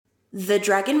The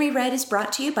Dragon Reread is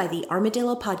brought to you by the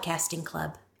Armadillo Podcasting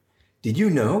Club. Did you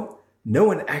know? No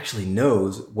one actually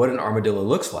knows what an armadillo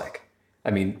looks like.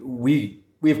 I mean, we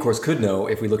of course could know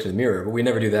if we looked in the mirror, but we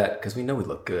never do that because we know we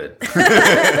look good.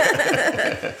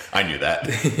 I knew that.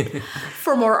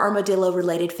 For more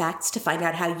armadillo-related facts, to find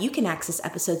out how you can access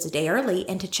episodes a day early,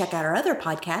 and to check out our other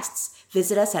podcasts,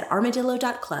 visit us at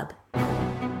armadillo.club.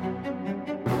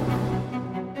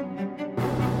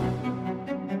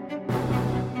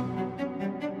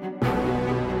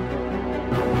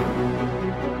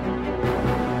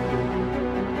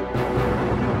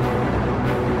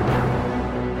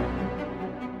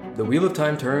 The wheel of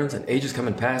time turns and ages come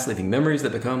and pass, leaving memories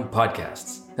that become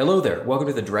podcasts. Hello there, welcome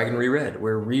to The Dragon Reread.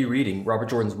 We're rereading Robert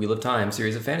Jordan's Wheel of Time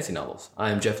series of fantasy novels.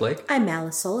 I'm Jeff Lake. I'm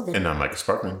Malice Sullivan. And I'm Micah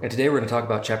Sparkman. And today we're going to talk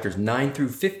about chapters 9 through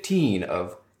 15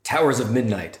 of Towers of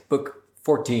Midnight, book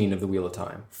 14 of The Wheel of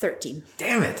Time. 13.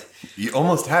 Damn it! You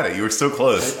almost had it. You were so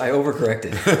close. I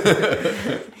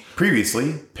overcorrected.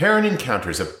 Previously, Perrin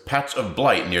encounters a patch of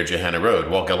blight near Johanna Road,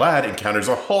 while Galad encounters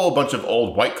a whole bunch of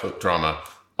old white coat drama,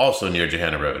 also near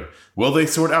Johanna Road. Will they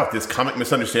sort out this comic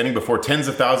misunderstanding before tens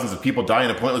of thousands of people die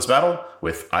in a pointless battle?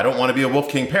 With I Don't Want to Be a Wolf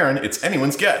King Perrin, it's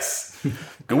anyone's guess.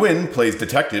 Gawain plays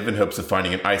detective in hopes of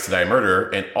finding an Aes Sedai murderer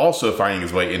and also finding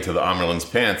his way into the Amerlin's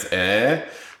pants,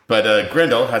 But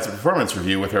Grendel has a performance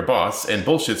review with her boss and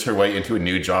bullshits her way into a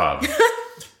new job.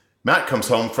 Matt comes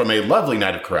home from a lovely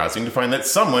night of carousing to find that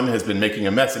someone has been making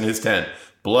a mess in his tent.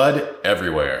 Blood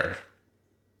everywhere.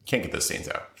 Can't get those scenes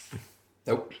out.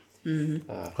 Nope.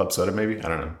 Mm-hmm. Club soda, maybe? I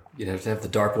don't know. You'd have to have the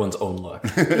Dark One's own luck.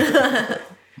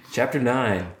 Chapter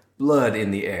 9, Blood in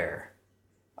the Air.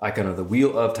 Icon of the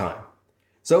Wheel of Time.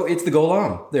 So it's the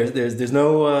Golem. There's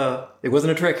no, it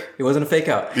wasn't a trick. It wasn't a fake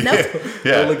out. Nope.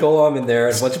 Yeah. Only Golem in there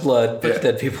and a bunch of blood, a bunch of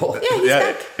dead people. Yeah, he's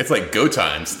back. It's like go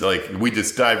times. Like, we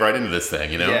just dive right into this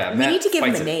thing, you know? Yeah, We Matt need to give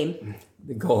him fights a it. name.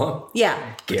 The Golem? Yeah.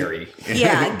 Gary.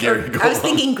 Yeah. Gary I was Golem.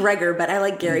 thinking Gregor, but I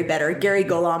like Gary better. Gary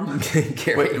Golem.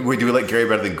 Gary. Wait, do we like Gary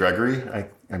better than Gregory?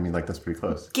 I mean, like, that's pretty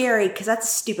close. Gary, because that's a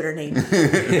stupider name.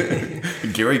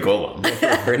 Gary Golem.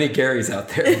 For any Garys out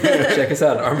there, check us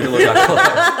out at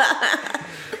armadillo.club.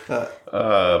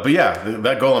 But yeah,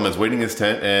 that Golem is waiting in his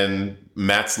tent, and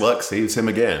Matt's luck saves him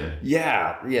again.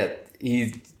 Yeah.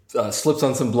 He slips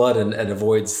on some blood and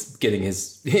avoids getting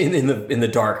his in the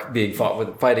dark being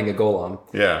fighting a Golem.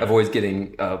 Yeah. Avoids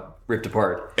getting ripped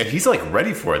apart. And he's like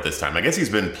ready for it this time. I guess he's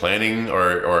been planning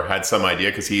or had some idea,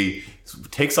 because he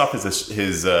takes off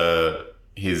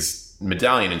his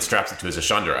medallion and straps it to his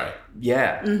Ashandarai.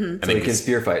 Yeah. Mm-hmm. So he can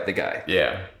spear fight the guy.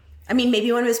 Yeah. I mean,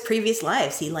 maybe one of his previous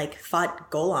lives, he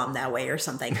fought Golem that way or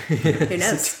something. Who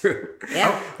knows? It's true.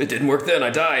 Yeah. It didn't work then. I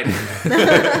died.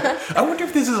 I wonder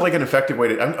if this is like an effective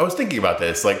way to. I was thinking about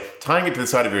this, like tying it to the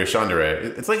side of your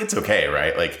Ashandarai. It's like it's okay,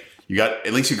 right? Like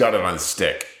at least you got it on a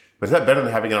stick. But is that better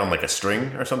than having it on like a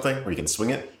string or something where you can swing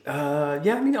it?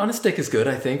 Yeah, I mean, on a stick is good,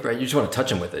 I think, right? You just want to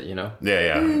touch him with it, you know?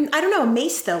 Yeah. I don't know, a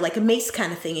mace though, like a mace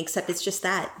kind of thing, except it's just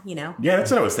that, you know? Yeah, that's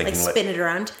what I was thinking. Like spin it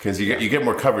around. Because you get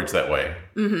more coverage that way.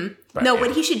 Mm-hmm. But, No, yeah.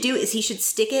 what he should do is he should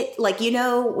stick it, like, you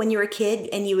know, when you were a kid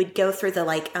and you would go through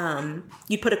the,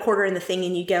 you'd put a quarter in the thing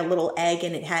and you'd get a little egg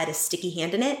and it had a sticky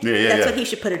hand in it. Yeah, That's yeah. what he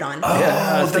should put it on. Oh,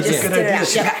 that's a Just good get it idea.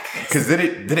 out. Yeah. Because then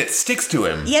it sticks to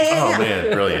him. Yeah. Oh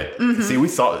man, brilliant. Mm-hmm. See,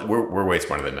 we're way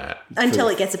smarter than that. Until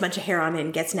it gets a bunch of hair on it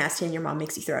and gets nasty and your mom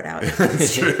makes you throw it out.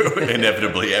 It's true.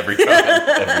 Inevitably, every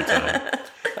time.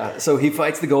 So he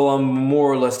fights the Golem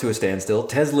more or less to a standstill.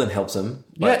 Teslin helps him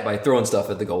by throwing stuff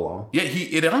at the Golem. Yeah,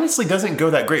 it honestly doesn't go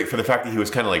that great for the fact that he was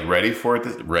kind of like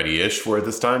ready-ish for it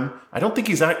this time. I don't think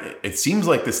it seems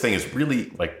like this thing is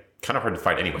really like kind of hard to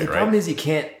fight anyway, The right? problem is you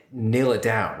can't nail it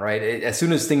down, right? As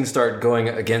soon as things start going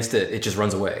against it, it just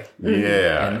runs away.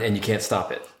 Yeah. And you can't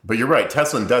stop it. But you're right.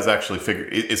 Teslin does actually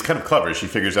it's kind of clever. She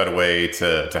figures out a way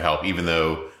to help, even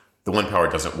though the one power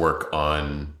doesn't work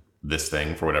on this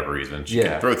thing for whatever reason. She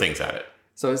can throw things at it.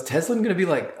 So is Teslin going to be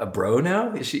like a bro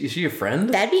now? Is she a friend?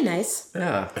 That'd be nice.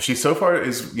 Yeah. She so far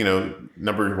is,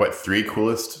 number 3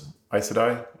 coolest Aes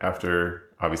Sedai after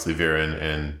obviously Viren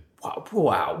and...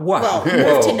 Wow. Well,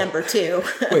 move to number 2.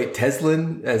 Wait,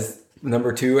 Teslin as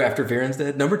number 2 after Viren's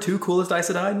dead? Number 2 coolest Aes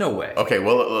Sedai? No way. Okay,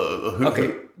 well...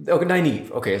 Okay,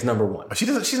 Nynaeve. Okay, it's number 1. She's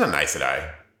not an Aes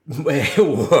Sedai. Wait,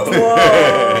 whoa.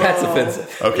 That's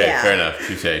offensive. Okay, Yeah. Fair enough.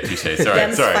 Touche.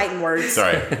 Them's Sorry. fighting words.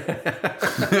 Sorry.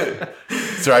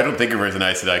 Sorry, I don't think of her as an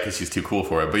Aes Sedai because she's too cool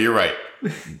for it. But you're right.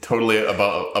 Totally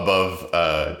above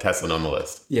Teslin on the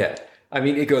list. Yeah. I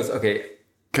mean, it goes, okay.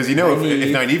 Because if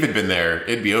Nynaeve had been there,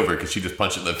 it'd be over because she just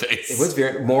punched it in the face. It was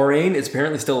Viren. Moraine is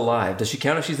apparently still alive. Does she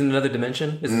count if she's in another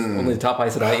dimension? Is only the top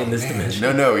Aes Sedai in this dimension?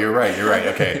 No, you're right.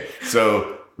 Okay.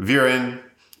 So Viren,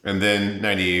 And then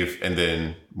Nynaeve, and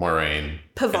then Moiraine.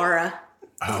 Pavara.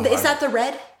 Oh, Is that the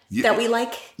red that we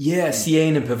like? Yeah,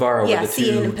 Ciane and Pivara were the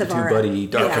two buddy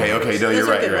dark. Okay, no, you're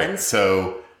right. Ones.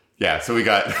 So we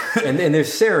got... and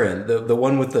there's Saren, the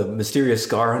one with the mysterious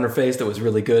scar on her face that was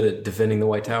really good at defending the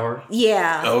White Tower.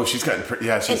 Yeah. Oh, she's gotten...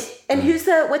 she's... And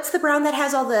what's the brown that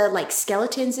has all the, like,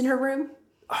 skeletons in her room?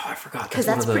 Oh, I forgot. Because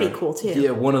that's pretty cool, too.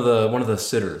 Yeah, one of the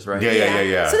sitters, right?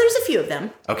 Yeah. So there's a few of them.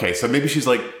 Okay, so maybe she's,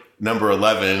 like, number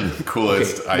 11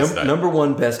 coolest Aes Sedai. Number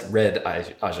 1 best red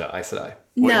Aja Aes Sedai.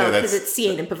 No, because it's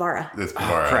Ciane and Pavara. That's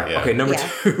Pavara, crap. Yeah. Okay, number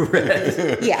 2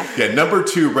 red. Yeah, number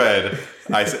 2 red.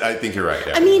 I think you're right.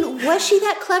 Yeah. I mean, was she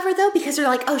that clever, though? Because they're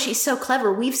like, oh, she's so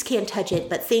clever. Weaves can't touch it,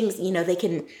 but things, they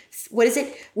can... What is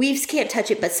it? Weaves can't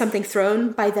touch it, but something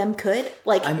thrown by them could?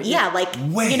 Like, I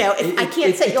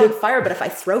can't set you on fire, but if I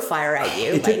throw fire at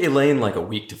you... It took Elaine like a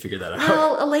week to figure that out.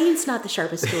 Well, Elaine's not the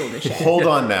sharpest tool in the shed. Hold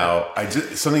on now.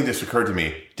 Something just occurred to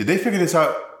me. Did they figure this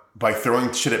out by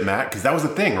throwing shit at Matt? Because that was the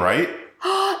thing, right?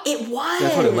 It was.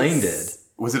 That's what Elaine did.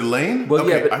 Was it Elaine? Well,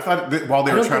 okay, yeah, but I thought that while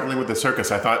they were traveling with the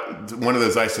circus, I thought one of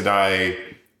those Aes Sedai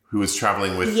who was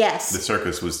traveling with the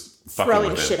circus was fucking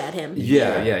throwing with shit at him.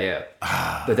 Yeah.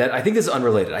 But I think this is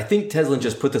unrelated. I think Teslin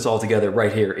just put this all together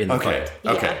right here in the fight.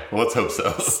 Okay. Well, let's hope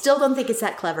so. Still don't think it's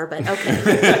that clever, but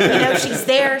okay. She's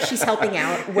there. She's helping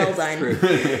out. Well done.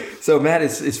 So Matt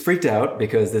is freaked out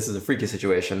because this is a freaky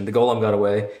situation. The golem got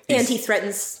away. And he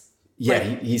threatens... Yeah,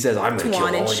 he says, I'm going to kill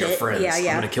all your friends. Yeah. I'm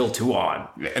going to kill Tuon.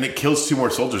 And it kills 2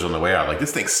 more soldiers on the way out. Like,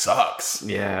 this thing sucks.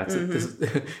 Yeah.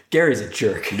 Gary's a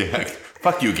jerk. Yeah.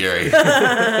 Fuck you, Gary.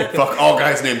 Fuck all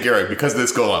guys named Gary because of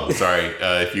this golem. Sorry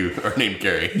if you are named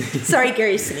Gary. Sorry,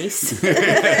 Gary Sinise.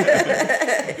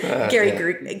 Gary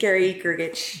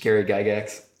Gergich. Gary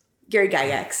Gygax. Gary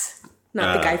Gygax.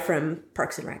 Not the guy from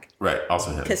Parks and Rec. Right,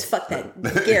 also him. Because fuck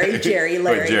that. Gary, Jerry,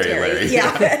 Larry, Terry.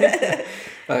 Yeah.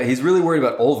 He's really worried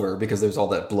about Ulver because there's all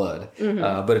that blood.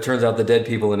 But it turns out the dead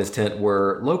people in his tent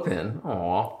were Lopin.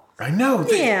 Aww. I know.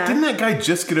 Didn't that guy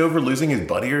just get over losing his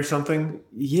buddy or something?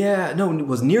 Yeah. No,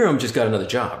 was Niram just got another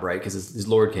job, right? Because his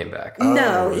lord came back.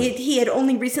 No, he had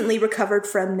only recently recovered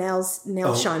from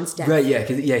Nelshan's death. Right, yeah.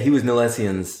 Because he was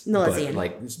Nilesian's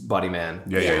body man.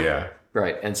 Yeah.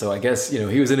 Right. And so I guess,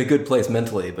 he was in a good place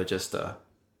mentally, but just...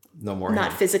 no more.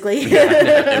 Not physically. In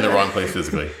the wrong place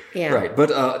physically. Yeah. Right.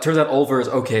 But it turns out Ulver is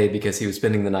okay because he was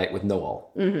spending the night with Noel.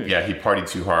 Mm-hmm. Yeah, he partied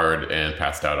too hard and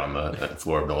passed out on the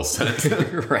floor of Noel's tent.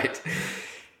 Right.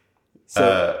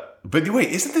 So, but wait,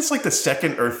 isn't this like the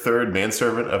second or third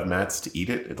manservant of Matt's to eat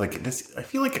it? Like this, I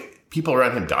feel like people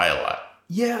around him die a lot.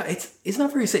 Yeah, it's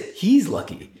not very safe. He's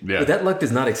lucky. Yeah. But that luck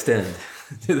does not extend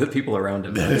to the people around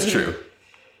him. That is true.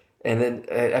 And then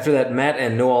after that, Matt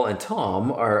and Noel and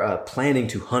ToM are planning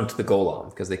to hunt the golem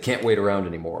because they can't wait around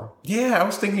anymore. Yeah, I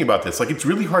was thinking about this. Like, it's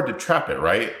really hard to trap it,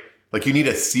 right? Like, you need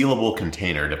a sealable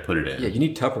container to put it in. Yeah, you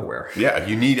need Tupperware. Yeah,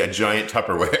 you need a giant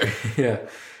Tupperware. Yeah.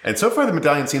 And so far, the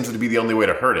medallion seems to be the only way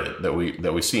to hurt it that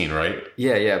we've seen, right?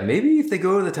 Yeah. Maybe if they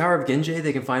go to the Tower of Genji,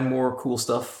 they can find more cool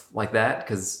stuff like that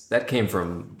because that came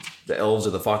from the elves or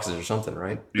the foxes or something,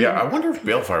 right? Yeah, I wonder if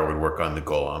balefire would work on the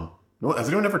golem. Has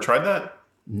anyone ever tried that?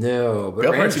 No, but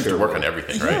balefire seems to work on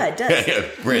everything, right? Yeah, it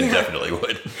does. Rand definitely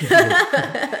would.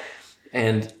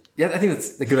 And yeah, I think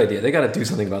that's a good idea. They got to do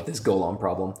something about this golem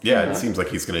problem. Yeah, it seems like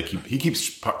he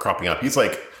keeps cropping up. He's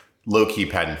like low-key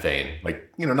Padden Fane.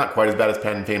 Like, not quite as bad as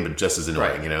Padden Fane, but just as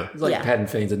annoying, He's like Padden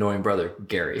Fane's annoying brother,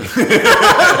 Gary.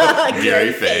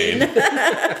 Gary Fane.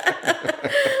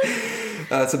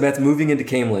 So Matt's moving into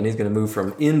Camelin. He's going to move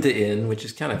from inn to inn, which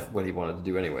is kind of what he wanted to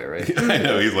do anyway, right? I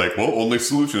know. He's like, well, only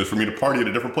solution is for me to party at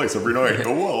a different place every night.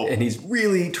 Oh, well. And he's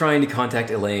really trying to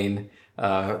contact Elaine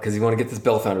because he want to get this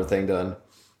Bellfounder thing done.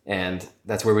 And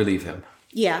that's where we leave him.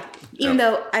 Yeah. Even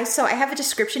though I have a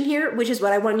description here, which is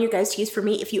what I want you guys to use for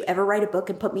me. If you ever write a book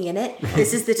and put me in it,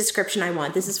 this is the description I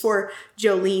want. This is for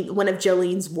Jolene, one of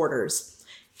Jolene's warders.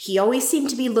 He always seemed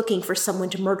to be looking for someone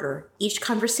to murder. Each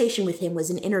conversation with him was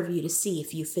an interview to see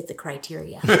if you fit the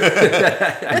criteria.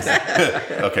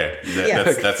 Okay.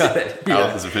 That's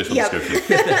Alice's official description.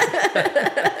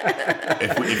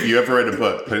 If you ever write a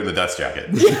book, put it in the dust jacket.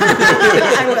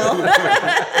 I will.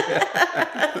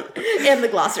 And the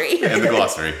glossary.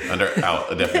 Under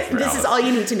a definition for This Alice. is all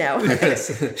you need to know.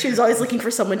 She was always looking for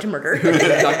someone to murder.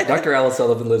 Dr. Alice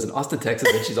Sullivan lives in Austin, Texas,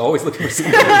 and she's always looking for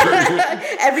someone to murder.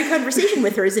 Every conversation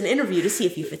with her is an interview to see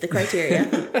if you fit the criteria.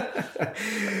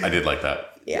 I did like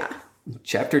that. Yeah.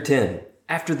 Chapter 10.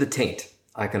 After the Taint,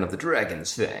 Icon of the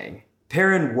Dragon's Fang.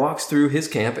 Perrin walks through his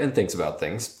camp and thinks about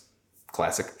things.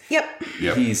 Classic. Yep.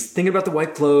 He's thinking about the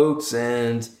white cloaks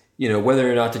and,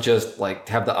 whether or not to just like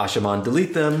have the Ashaman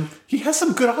delete them. He has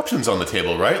some good options on the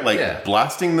table, right? Like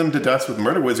blasting them to dust with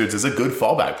murder wizards is a good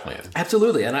fallback plan.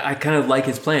 Absolutely. And I kind of like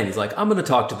his plan. He's like, I'm going to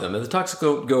talk to them. If the talks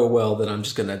go well, then I'm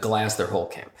just going to glass their whole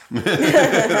camp.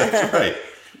 That's right.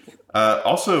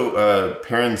 Also,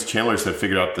 Perrin's channelers have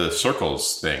figured out the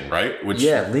circles thing, right? Which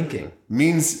linking.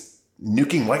 Means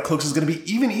nuking White Cloaks is going to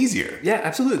be even easier. Yeah,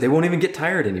 absolutely. They won't even get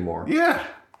tired anymore. Yeah.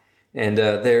 And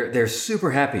they're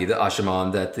super happy, the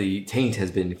Ashaman, that the taint has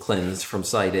been cleansed from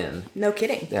sight in. No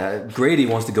kidding. Grady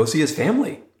wants to go see his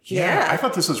family. Yeah. I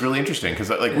thought this was really interesting because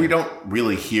we don't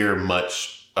really hear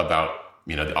much about,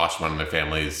 the Ashaman and their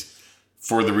families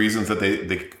for the reasons that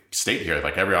they state here.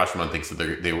 Like every Ashaman thinks that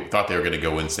they thought they were going to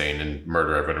go insane and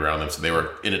murder everyone around them. So they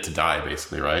were in it to die,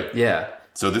 basically, right? Yeah.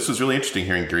 So this was really interesting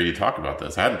hearing Grady talk about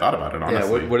this. I hadn't thought about it,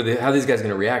 honestly. Yeah, how are these guys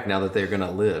going to react now that they're going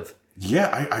to live?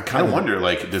 Yeah, I kind of wonder,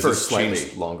 does this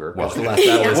change... longer. Well, the last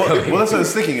battle is coming. Well, that's what I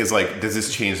was thinking is, does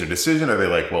this change their decision? Are they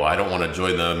like, well, I don't want to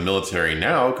join the military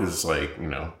now because,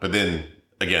 But then,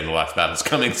 again, the last battle's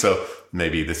coming, so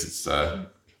maybe this is...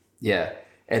 Yeah.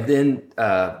 And then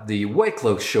the White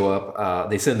Cloaks show up.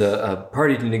 They send a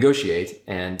party to negotiate.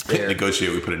 And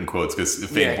negotiate, we put it in quotes, because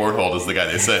Thane Bornhold is the guy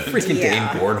they sent. Freaking Thane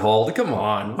Bornhold. Come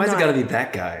on. Why's it got to be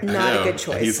that guy? Not a good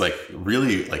choice. And he's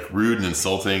really rude and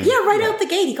insulting. Yeah, right out the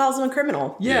gate. He calls him a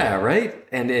criminal. Yeah, right?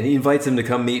 And he invites him to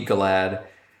come meet Galad.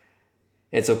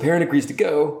 And so Perrin agrees to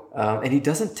go. And he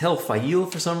doesn't tell Fail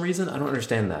for some reason. I don't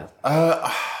understand that.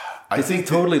 I think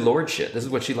totally Lord shit. This is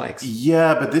what she likes.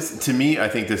 Yeah, but to me, I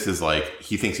think this is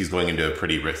he thinks he's going into a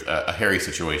pretty a hairy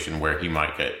situation where he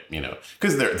might get,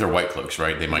 because they're White Cloaks,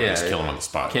 right? They might just kill him on the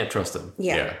spot. Can't trust them.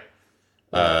 Yeah.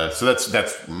 So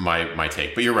that's my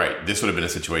take. But you're right. This would have been a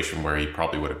situation where he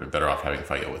probably would have been better off having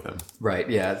Fail with him. Right.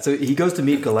 Yeah. So he goes to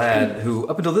meet Galad, who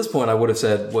up until this point I would have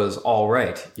said was all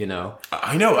right.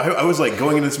 I know. I was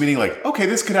going into this meeting okay,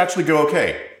 this could actually go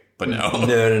okay. But no.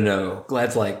 No.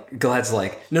 Galad's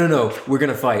like, no, we're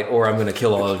going to fight or I'm going to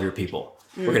kill all of your people.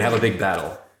 We're going to have a big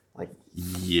battle.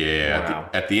 Yeah. Wow.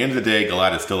 At the end of the day,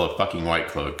 Galad is still a fucking White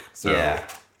Cloak. So,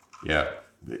 yeah.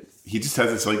 He just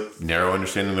has this narrow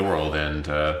understanding of the world, and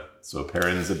so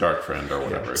Perrin's a dark friend or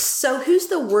whatever. So who's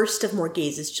the worst of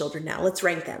Morghase's children now? Let's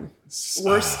rank them.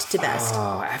 Worst to best.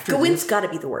 Gawain's got to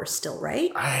be the worst still,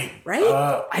 right? Right?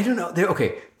 I don't know.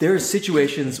 There are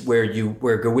situations where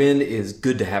Gawain is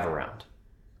good to have around.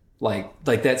 Like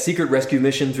that secret rescue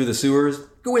mission through the sewers.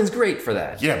 Gawain's great for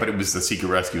that. Yeah, but it was the secret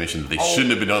rescue mission that they shouldn't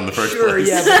have been on in the first place.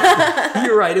 Yeah, but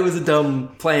you're right. It was a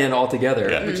dumb plan altogether.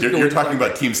 Yeah, you're talking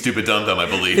about Team Stupid Dum Dum, I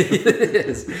believe. It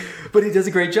is. But he does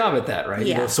a great job at that, right?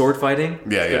 Yeah. Sword fighting.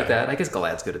 Yeah, good at that. I guess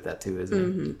Galad's good at that too,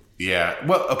 isn't he? Yeah.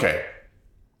 Well, okay.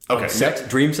 Sex,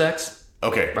 dream sex.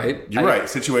 Okay. Right? You're right.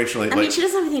 Situationally. I mean, she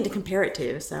doesn't have anything to compare it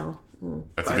to, so...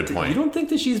 That's a good point. You don't think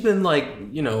that she's been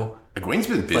Gawain's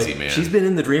been busy, man. She's been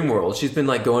in the dream world. She's been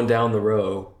going down the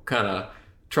row, kind of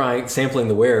sampling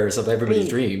the wares of everybody's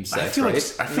dream sex,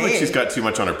 I feel like she's got too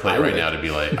much on her plate right now to be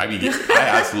I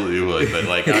absolutely would, but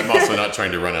I'm also not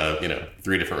trying to run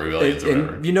 3 different rebellions or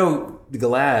whatever.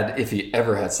 Galad, if he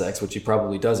ever had sex, which he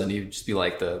probably doesn't, he'd just be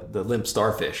like the limp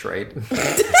starfish, right? You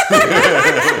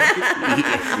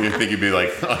think he'd be like...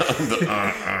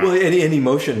 Well, any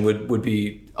motion would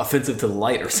be offensive to the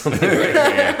light or something, right?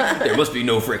 Yeah. There must be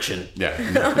no friction. Yeah,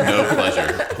 no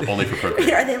pleasure, only for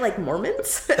procreation. Are they like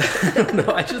Mormons?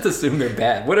 No, I just assume they're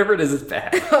bad. Whatever it is, it's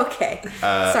bad. Okay.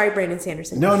 Sorry, Brandon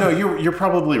Sanderson. No, you're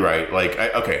probably right.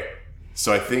 Okay.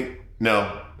 So I think...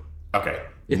 No. Okay.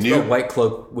 It's a White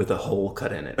Cloak with a hole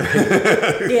cut in it.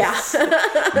 Yeah.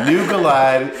 New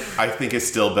Galad, I think, is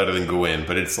still better than Gawain,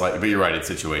 but but you're right, it's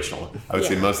situational. I would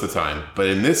say most of the time. But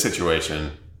in this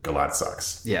situation, Galad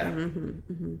sucks. Yeah.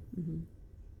 And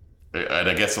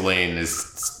I guess Elaine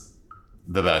is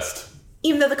the best.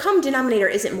 Even though the common denominator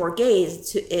isn't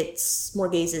Morghase, it's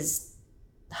Morghase's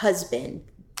husband.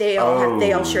 They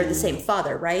all share the same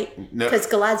father, right? Because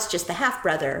Galad's just the half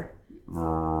brother.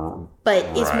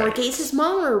 But is Morghase's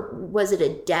mom, or was it a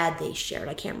dad they shared?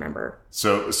 I can't remember.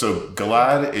 So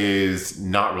Galad is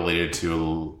not related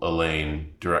to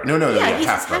Elaine direct. No, yeah, he's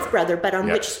his half brother. But on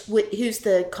who's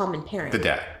the common parent? The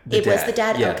dad. It was the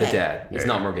dad. Yeah, okay. The dad. It's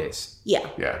not Morghase. Yeah.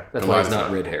 That's why he's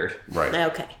not red haired. Right.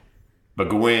 Okay. But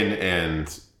Gawain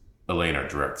and Elaine are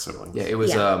direct siblings. Yeah, it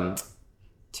was Tarangale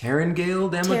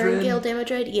Damodred. Tarangale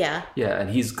Damodred. Yeah. Yeah, and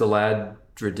he's Galadriel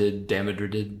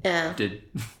Damodred. Yeah. Did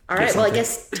all right. Well, I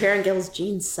guess Tarangale's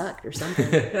genes sucked or something.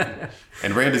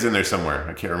 And Rand is in there somewhere.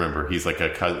 I can't remember. He's like a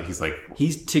cousin.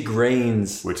 He's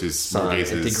Tigraine's, which is son.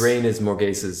 Morghase's. Tigraine is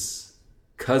Morghase's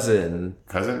cousin.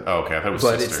 Cousin? Oh, okay. I thought it was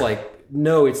but sister.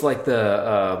 It's like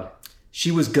the she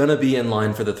was gonna be in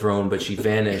line for the throne, but she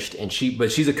vanished,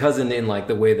 but she's a cousin in like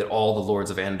the way that all the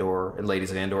lords of Andor and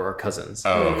ladies of Andor are cousins.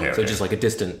 Oh, okay. So just like a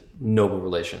distant noble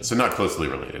relation. So not closely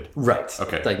related. Right.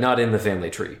 Okay. Like not in the family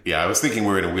tree. Yeah, I was thinking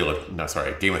we're in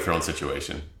a Game of Thrones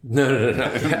situation. No.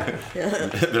 Yeah.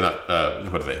 They're not,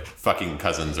 what are they? Fucking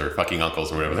cousins or fucking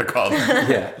uncles or whatever they're called.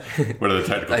 Yeah. What are the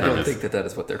technical terms? I don't think that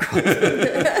is what they're called.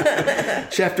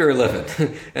 Chapter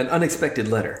 11. An unexpected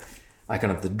letter. Icon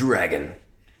of the dragon.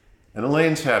 An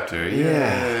Elaine chapter,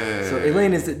 yeah. So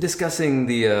Elaine is discussing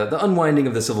the unwinding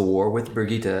of the Civil War with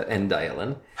Birgitte and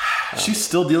Dylan. She's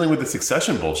still dealing with the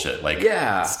succession bullshit. Like,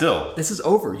 still. This is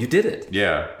over. You did it.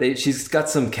 Yeah. She's got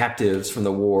some captives from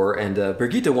the war, and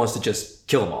Birgitte wants to just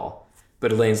kill them all.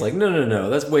 But Elaine's like, no,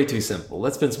 that's way too simple.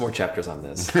 Let's spend some more chapters on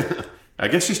this. I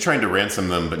guess she's trying to ransom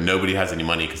them, but nobody has any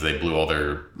money because they blew all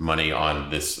their money on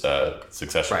this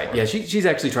succession. Right. war. Yeah. She's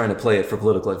actually trying to play it for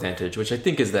political advantage, which I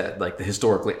think is that like the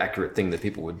historically accurate thing that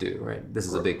people would do. Right. This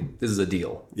is a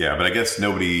deal. Yeah, but I guess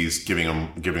nobody's giving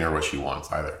her what she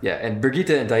wants either. Yeah, and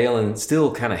Birgitte and Dylan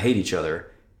still kind of hate each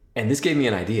other, and this gave me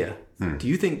an idea. Do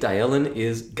you think Dylan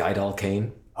is Gaidal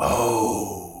Kane?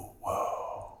 Oh,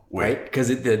 whoa. Wait. Right? Because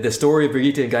the story of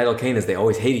Birgitte and Gaidal Kane is they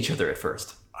always hate each other at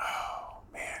first.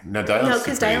 No,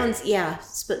 because Dylan's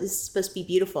is supposed to be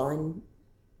beautiful, and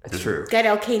That's true.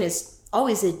 Gaidal Kane is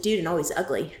always a dude and always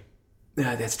ugly.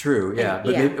 Yeah, that's true. Yeah,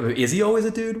 but maybe, is he always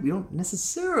a dude? We don't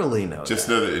necessarily know. Just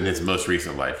know that in his most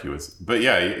recent life he was. But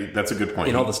yeah, that's a good point.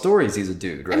 In all the stories, he's a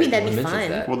dude, right? I mean, that'd No be one mentions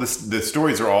fun. that. Well, the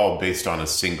stories are all based on a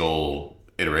single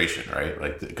iteration, right?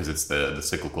 Like because it's the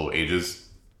cyclical ages.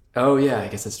 Oh yeah, I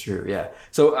guess that's true. Yeah.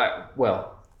 So I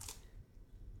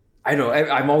know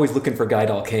I'm always looking for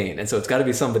Gaidal Kane, and so it's got to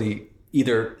be somebody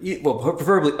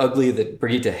preferably ugly that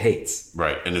Birgitte hates.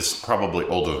 Right, and it's probably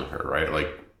older than her, right? Like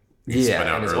spun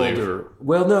out and it's older.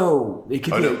 Well, no, it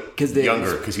could be because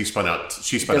younger because he spun out.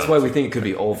 She spun out. That's why we think it could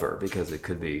be Ulver because it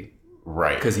could be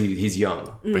right because he's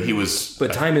young. But he was.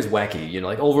 But time is wacky. You know,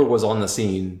 like Ulver was on the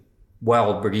scene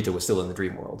while Birgitte was still in the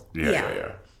dream world.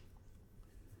 Yeah.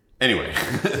 Anyway.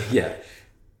 Yeah.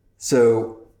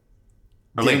 So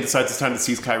Elaine decides it's time to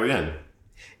seize Kyrian.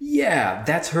 Yeah,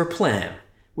 that's her plan.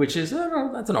 Which is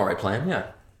that's an alright plan.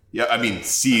 Yeah. Yeah, I mean,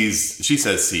 seize. She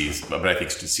says seize, but I think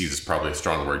seize is probably a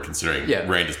strong word considering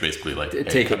Rand is basically like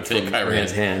take it from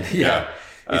Rand's hand. Yeah.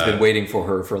 He's been waiting for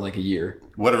her for like a year.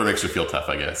 Whatever makes her feel tough,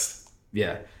 I guess.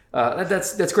 Yeah,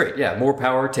 that's great. Yeah, more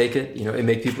power. Take it. You know,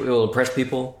 it'll impress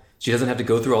people. She doesn't have to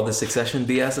go through all this succession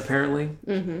BS apparently.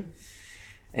 Mm-hmm.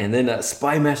 And then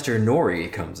Spy Master Nori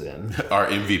comes in. Our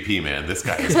MVP, man. This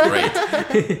guy is great.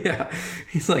 Yeah.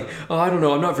 He's like, I don't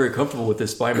know. I'm not very comfortable with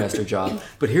this Spy Master job,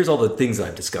 but here's all the things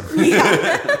I've discovered.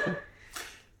 Yeah.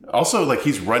 Also, like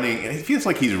it feels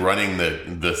like he's running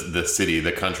the city,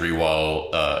 the country, while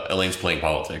Elaine's playing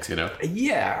politics, you know?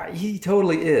 Yeah, he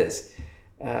totally is.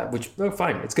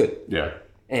 Fine. It's good. Yeah.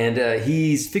 And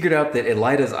he's figured out that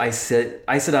Elida's Aes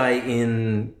Sedai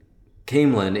in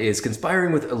Camelin is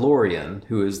conspiring with Elorian,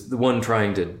 who is the one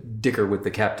trying to dicker with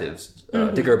the captives,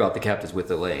 dicker about the captives with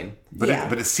Elaine. But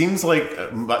it seems like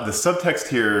the subtext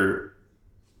here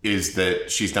is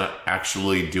that she's not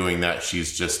actually doing that.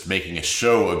 She's just making a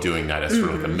show of doing that as sort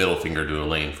of like a middle finger to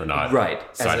Elaine for not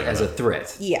as a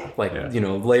threat. Yeah,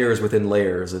 layers within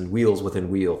layers and wheels within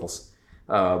wheels.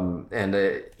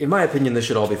 In my opinion, this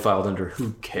should all be filed under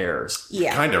who cares.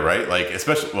 Yeah. Kind of, right? Like,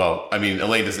 especially,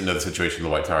 Elaine doesn't know the situation in the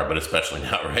White Tower, but especially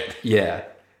now, right? Yeah.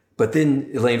 But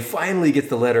then Elaine finally gets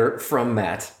the letter from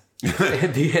Matt.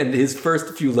 and his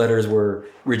first few letters were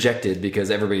rejected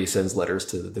because everybody sends letters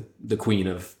to the Queen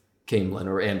of Camelin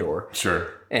or Andor. Sure.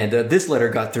 And this letter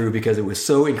got through because it was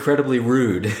so incredibly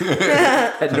rude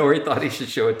that Nori thought he should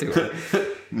show it to her.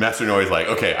 Master Nori's like,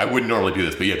 okay, I wouldn't normally do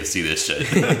this, but you have to see this shit.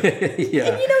 Yeah.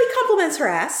 And he compliments her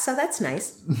ass, so that's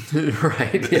nice.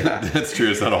 Right, yeah. That's true,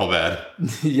 it's not all bad.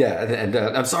 Yeah, and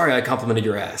I'm sorry I complimented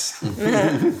your ass.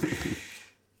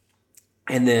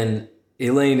 And then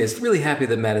Elaine is really happy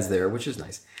that Matt is there, which is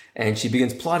nice. And she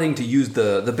begins plotting to use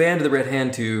the Band of the Red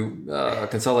Hand to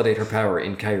consolidate her power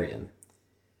in Kyrian.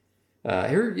 I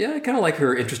kind of like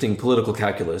her interesting political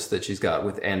calculus that she's got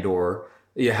with Andor.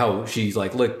 Yeah, how she's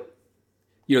like, look,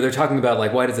 they're talking about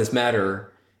like, why does this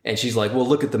matter? And she's like, well,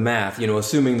 look at the math.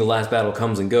 Assuming the last battle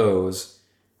comes and goes,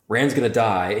 Rand's going to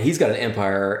die. He's got an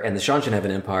empire, and the Shanshan have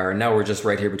an empire, and now we're just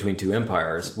right here between two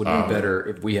empires. Would it be better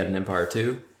if we had an empire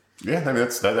too? Yeah, I mean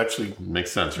that actually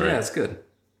makes sense, right? Yeah, it's good.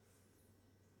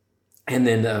 And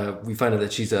then we find out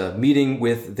that she's meeting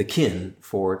with the kin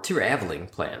for traveling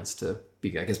plans to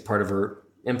be, I guess, part of her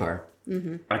empire.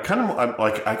 I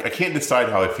can't decide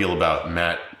how I feel about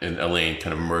Matt and Elaine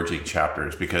kind of merging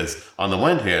chapters, because on the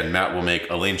one hand, Matt will make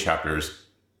Elaine chapters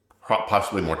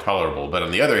possibly more tolerable, but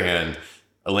on the other hand,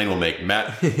 Elaine will make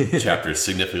Matt chapters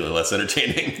significantly less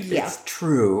entertaining. Yeah. It's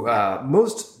true.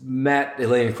 Most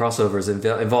Matt-Elaine crossovers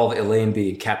involve Elaine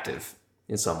being captive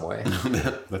in some way.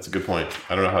 That's a good point.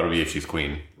 I don't know how to be if she's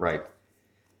queen. Right.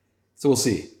 So we'll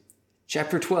see.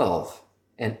 Chapter 12,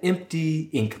 An Empty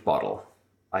Ink Bottle.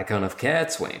 Icon of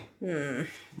Cadswain.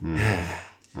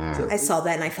 I saw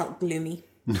that and I felt gloomy.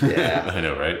 Yeah. I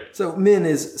know, right? So Min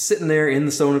is sitting there in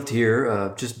the Stone of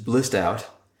Tyr, just blissed out,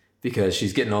 because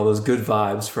she's getting all those good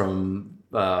vibes from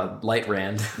Light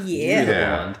Rand.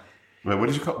 Yeah. Wait, what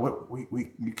did you call?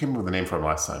 You came up with a name for him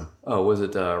last time. Oh, was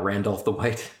it Randolph the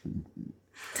White?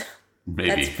 Maybe.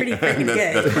 That's pretty freaking good.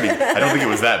 That's pretty. I don't think it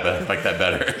was that bad. Like that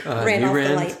better. Randolph New the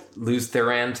Rand, Light. Lose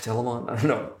Therand, Telamon. I don't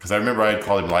know. Because I remember I had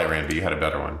called him Light Rand, but you had a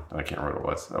better one. I can't remember what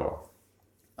it was. Oh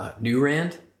well. New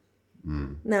Rand?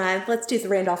 Nah, let's do the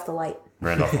Randolph the Light.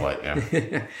 Randolph the Light.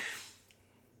 Yeah.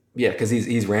 Yeah, because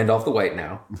he's Randolph the White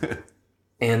now.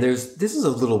 And this is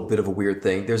a little bit of a weird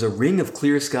thing. There's a ring of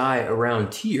clear sky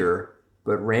around Tyr,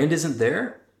 but Rand isn't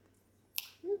there?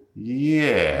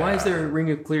 Yeah. Why is there a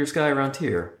ring of clear sky around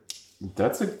Tyr?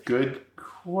 That's a good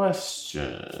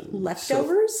question.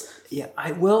 Leftovers? Yeah,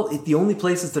 the only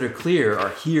places that are clear are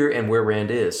here and where Rand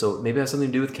is. So maybe it has something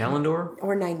to do with Kalendor?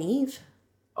 Or Nynaeve?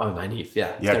 Oh, Nynaeve,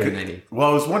 yeah. Yeah. Nynaeve.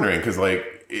 Well, I was wondering because,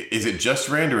 like, is it just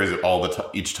Rand or is it all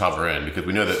each Ta'veren? Because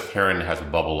we know that Perrin has a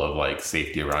bubble of like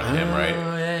safety around him, right?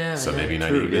 Oh, yeah. So maybe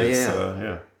true. Nynaeve is.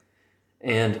 Yeah.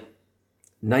 And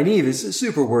Nynaeve is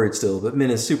super worried still, but Min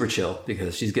is super chill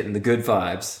because she's getting the good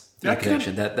vibes. That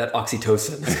connection, that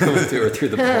oxytocin is coming through her through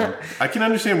the poem. I can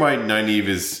understand why Nynaeve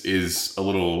is a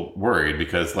little worried,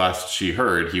 because last she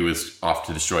heard he was off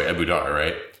to destroy Abu Dar,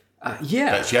 right?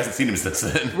 Yeah. She hasn't seen him since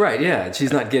then. Right, yeah.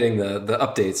 She's not getting the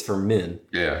updates from Min.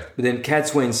 Yeah. But then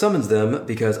Cadswain summons them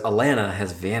because Alana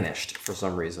has vanished for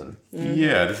some reason.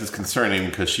 Yeah, this is concerning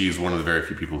because she's one of the very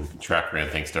few people who can track Rand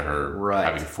thanks to her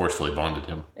having forcefully bonded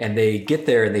him. And they get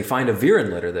there and they find a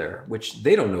Viren letter there, which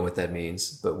they don't know what that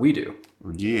means, but we do.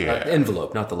 Yeah.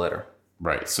 Envelope, not the letter.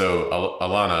 Right. So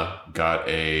Alana got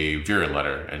a Viren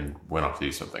letter and went off to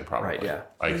do something, probably. Right, yeah.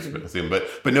 I assume.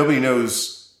 But nobody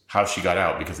knows how she got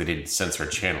out because they didn't sense her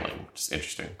channeling, which is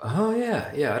interesting. Oh,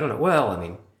 yeah. Yeah, I don't know. Well, I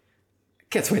mean,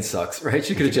 Cadswain sucks, right?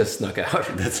 She could have just snuck out.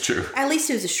 That's true. At least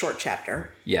it was a short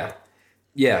chapter. Yeah.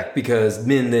 Yeah, because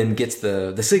Min then gets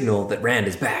the signal that Rand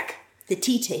is back. The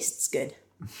tea tastes good.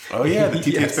 Oh, yeah. The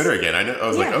tea tastes bitter again. I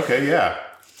was like, okay, yeah.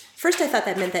 First, I thought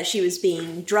that meant that she was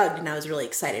being drugged, and I was really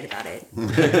excited about it.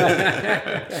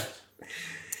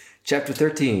 Chapter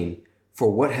 13, For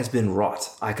What Has Been Wrought,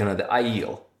 Icon of the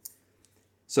Aiel.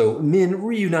 So Min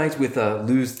reunites with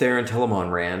Luz Theron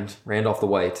Telamon Randolph the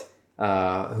White,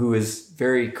 who is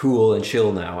very cool and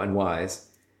chill now and wise,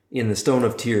 in the Stone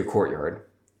of Tyr courtyard.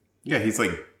 Yeah, he's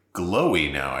like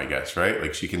glowy now, I guess, right?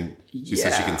 Like she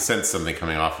says she can sense something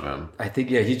coming off of him. I think,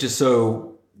 yeah, he's just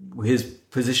his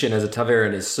position as a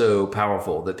Ta'veren is so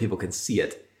powerful that people can see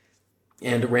it.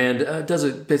 And Rand does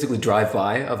a basically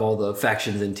drive-by of all the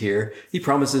factions in Tyr. He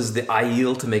promises the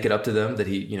Aiel to make it up to them, that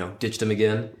he, ditched him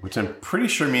again. Which I'm pretty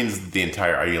sure means the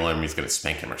entire Aiel army is going to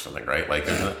spank him or something, right? Like,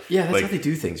 yeah, that's how they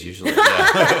do things usually.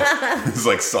 It's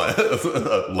like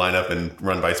line up and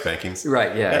run by spankings.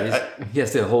 Right, yeah. He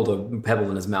has to hold a pebble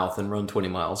in his mouth and run 20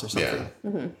 miles or something.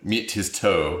 Yeah. Mm-hmm. Meet his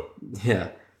toe. Yeah.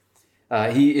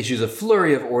 He issues a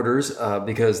flurry of orders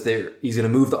because he's going to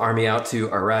move the army out to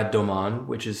Arad Doman,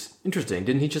 which is interesting.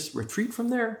 Didn't he just retreat from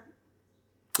there?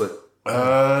 But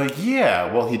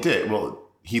yeah. Well, he did. Well,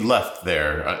 he left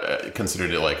there,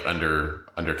 considered it like under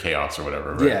chaos or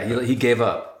whatever. Right? Yeah, he gave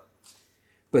up.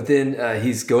 But then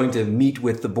he's going to meet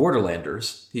with the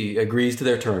Borderlanders. He agrees to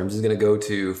their terms. He's going to go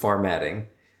to Farmadding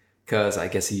because I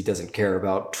guess he doesn't care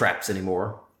about traps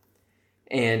anymore.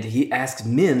 And he asks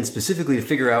Min specifically to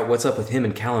figure out what's up with him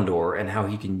and Kalendor and how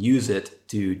he can use it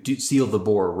to seal the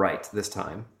bore right this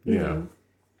time. Yeah. Mm-hmm.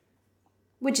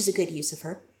 Which is a good use of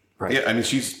her. Right. Yeah, I mean,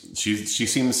 she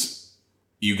seems...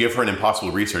 You give her an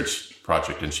impossible research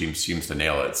project and she seems to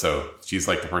nail it. So she's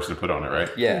like the person to put on it, right?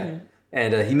 Yeah. Mm-hmm.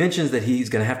 And he mentions that he's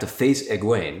going to have to face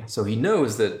Egwene. So he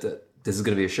knows that this is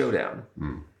going to be a showdown.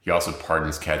 Mm. He also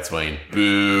pardons Cadswain.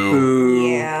 Boo. Boo.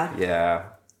 Yeah. Yeah.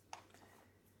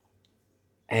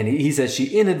 And he says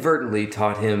she inadvertently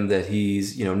taught him that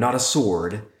he's, not a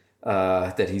sword,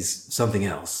 that he's something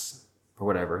else, or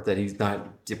whatever, that he's not,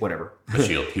 whatever. A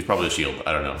shield. He's probably a shield.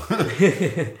 I don't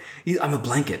know. I'm a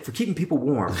blanket for keeping people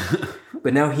warm.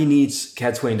 But now he needs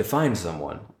Cadswain to find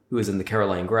someone who is in the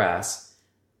Caroline grass,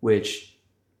 which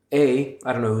A,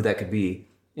 I don't know who that could be.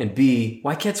 And B,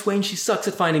 why can't Swain? She sucks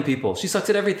at finding people. She sucks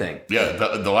at everything. Yeah,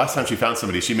 the last time she found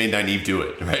somebody, she made Nynaeve do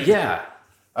it, right? Yeah.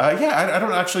 I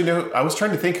don't actually know. I was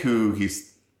trying to think who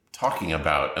he's talking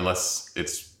about, unless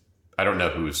it's... I don't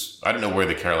know where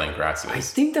the Caroline Grass is. I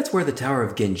think that's where the Tower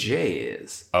of Genje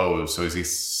is. Oh, so is he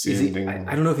sending...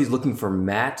 I don't know if he's looking for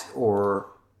Matt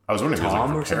or I was wondering if he was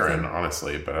ToM looking for or Perrin, something.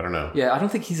 honestly, but I don't know. Yeah, I don't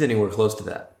think he's anywhere close to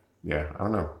that. Yeah, I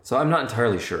don't know. So I'm not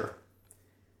entirely sure.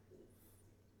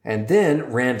 And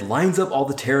then Rand lines up all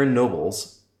the Terran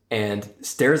nobles and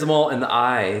stares them all in the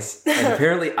eyes and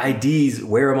apparently IDs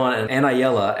Weramon and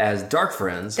Aniela as dark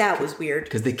friends. That was weird.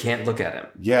 Because they can't look at him.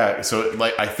 Yeah, so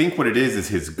like I think what it is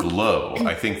his glow.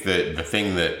 I think that the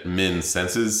thing that Min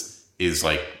senses is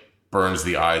like burns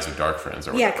the eyes of dark friends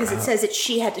or whatever. Yeah, because it says that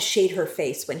she had to shade her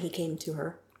face when he came to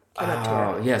her. Came up to her.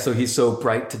 Oh, yeah, so he's so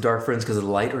bright to dark friends because of the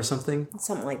light or something?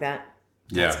 Something like that.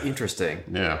 Yeah. That's interesting.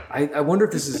 Yeah. I wonder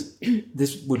if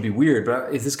this would be weird,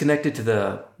 but is this connected to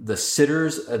the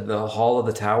sitters at the hall of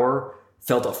the tower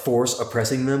felt a force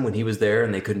oppressing them when he was there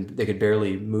and they could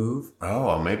barely move?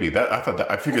 Oh, maybe that.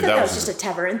 I figured that that was just a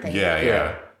Tavern thing.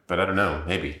 Yeah. But I don't know.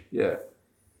 Maybe. Yeah.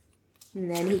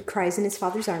 And then he cries in his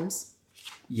father's arms.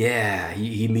 Yeah,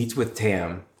 he meets with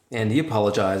Tam and he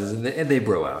apologizes and they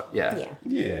bro out. Yeah. Yeah.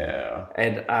 Yeah.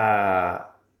 And I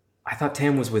thought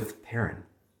Tam was with Perrin.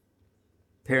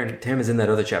 Tam is in that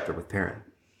other chapter with Perrin.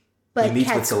 But He meets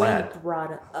with Cat Swain Galad.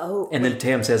 brought And then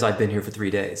Tam says, I've been here for 3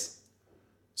 days.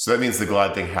 So that means the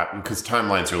Glad thing happened because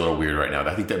timelines are a little weird right now.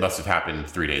 I think that must have happened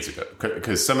 3 days ago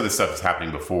because some of the stuff is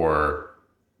happening before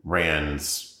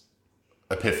Rand's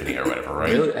epiphany or whatever,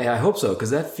 right? Really? I hope so,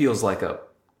 because that feels like a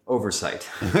oversight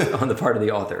on the part of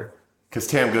the author. Because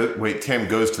Tam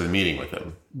goes to the meeting with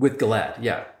him. With Galad,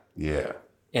 yeah. Yeah.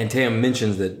 And Tam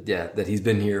mentions that he's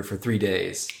been here for 3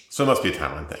 days. So it must be a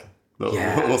timeline thing.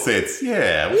 Yeah. We'll say it's, we'll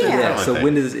say it's a Yeah, timeline so thing.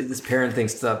 when does this Perrin thing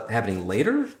stuff happening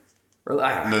later? Or,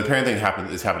 No, the parent thing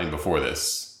is happening before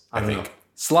this, I think. know.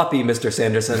 Sloppy, Mr.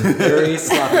 Sanderson. Very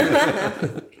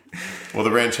sloppy. Well,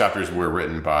 the Rand chapters were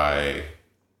written by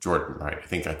Jordan, right? I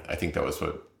think that was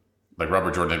what, like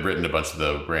Robert Jordan had written a bunch of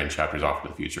the Rand chapters off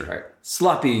in the future. All right.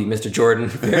 Sloppy, Mr. Jordan.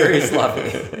 Very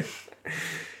sloppy.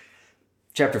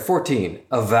 Chapter 14,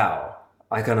 A Vow,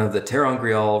 icon of the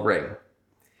Terran-Grial ring.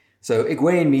 So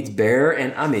Egwene meets Bear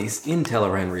and Amis in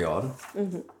Teleran-Riad.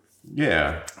 Mm-hmm.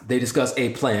 Yeah. They discuss a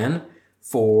plan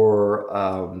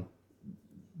for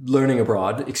learning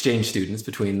abroad, exchange students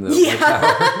between the White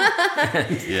Tower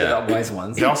and the Wise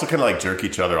Ones. They also kind of like jerk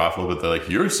each other off a little bit. They're like,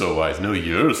 you're so wise. No,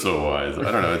 you're so wise.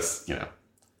 I don't know. It's,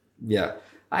 Yeah.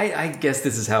 I guess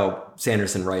this is how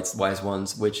Sanderson writes Wise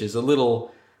Ones, which is a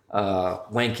little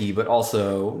wanky, but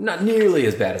also not nearly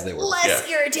as bad as they were. Less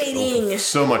irritating.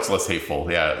 So much less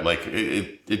hateful. Yeah. Like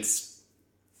it's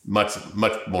much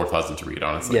more pleasant to read,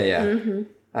 honestly. Yeah. Mm-hmm.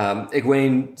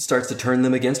 Egwene starts to turn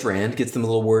them against Rand, gets them a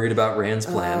little worried about Rand's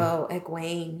plan. Oh,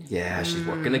 Egwene. Yeah, she's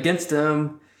working against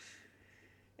him.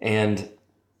 And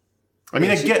I mean,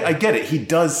 I get it. He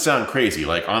does sound crazy.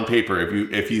 Like on paper,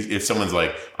 if someone's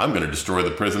like, I'm going to destroy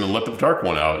the prison and let the Dark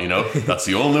One out, that's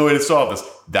the only way to solve this.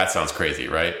 That sounds crazy,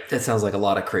 right? that sounds like a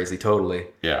lot of crazy, totally.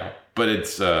 Yeah. But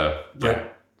it's,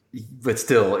 But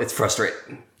still, it's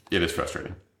frustrating it is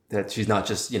frustrating. that she's not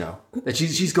just, that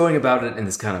she's going about it in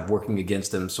this kind of working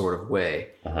against him sort of way,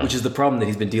 which is the problem that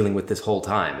he's been dealing with this whole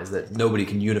time, is that nobody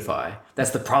can unify.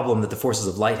 That's the problem that the forces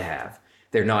of light have.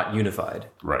 They're not unified.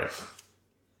 Right.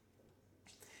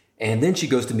 And then she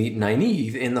goes to meet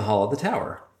Nynaeve in the hall of the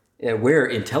tower, where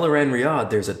in Teleran-Riad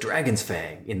there's a dragon's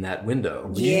fang in that window.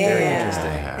 Which is very interesting.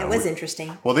 That was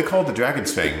interesting. Well, they called it the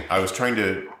Dragon's Fang. I was trying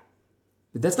to...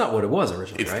 But that's not what it was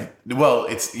originally, right? Well,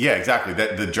 exactly.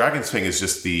 That the Dragon's Fang is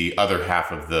just the other half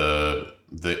of the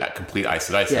complete Aes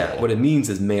Sedai symbol. Yeah, what it means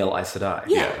is male Aes Sedai.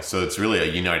 Yeah, so it's really a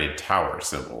united tower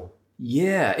symbol.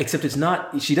 Yeah, except it's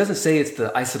not, she doesn't say it's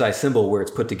the Aes Sedai symbol where it's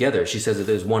put together. She says it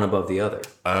is one above the other.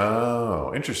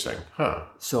 Oh, interesting. Huh.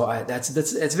 So that's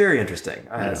very interesting.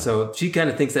 So she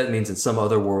kind of thinks that means in some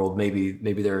other world, maybe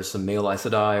there is some male Aes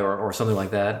Sedai or something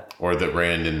like that. Or that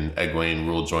Rand and Egwene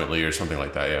rule jointly or something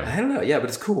like that, yeah. I don't know. Yeah, but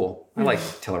it's cool. I like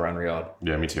Teleran-Riad.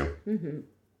 Yeah, me too. Mm-hmm.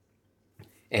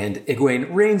 And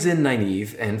Egwene reins in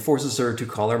Nynaeve and forces her to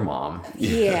call her mom.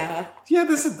 Yeah. Yeah,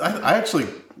 this is...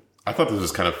 I thought this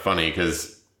was kind of funny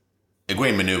because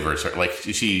Egwene maneuvers her. Like,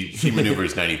 she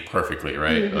maneuvers Nynaeve perfectly,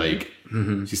 right? Mm-hmm.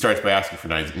 Like, she starts by asking for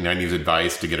Nynaeve's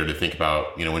advice to get her to think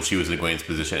about, when she was in Egwene's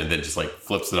position, and then just, like,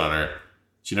 flips it on her.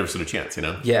 She never stood a chance,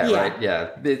 Yeah, right. Yeah.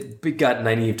 It got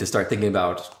Nynaeve to start thinking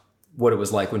about what it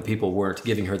was like when people weren't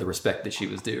giving her the respect that she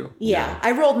was due. Yeah,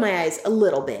 I rolled my eyes a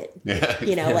little bit. Yeah.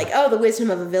 You know, like, oh, the wisdom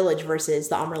of a village versus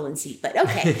the Amerlin seat. But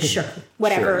okay, sure.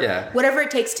 Whatever. Sure, yeah. Whatever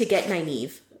it takes to get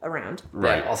Nynaeve around.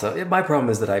 Right. Yeah, also, my problem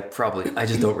is that I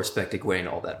just don't respect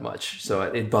Egwene all that much. So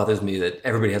it bothers me that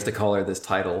everybody has to call her this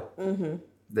title. Mm-hmm.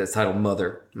 This title,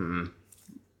 Mother. Mm-hmm.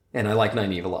 And I like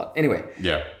Nynaeve a lot. Anyway.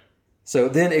 Yeah. So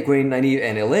then Egwene, Nynaeve,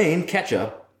 and Elaine catch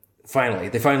up. Finally.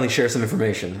 They finally share some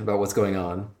information about what's going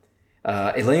on.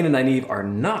 Elaine and Nynaeve are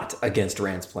not against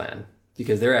Rand's plan.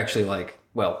 Because they're actually like,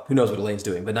 well, who knows what Elaine's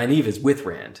doing, but Nynaeve is with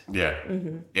Rand. Yeah.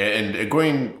 Mm-hmm. Yeah, and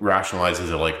Egwene rationalizes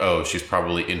it like, oh, she's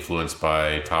probably influenced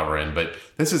by Ta'Veren, but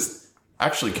this is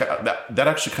actually, that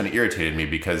actually kind of irritated me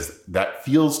because that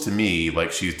feels to me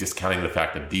like she's discounting the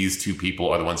fact that these two people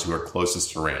are the ones who are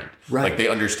closest to Rand. Right. Like they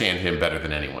understand him better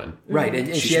than anyone. Right.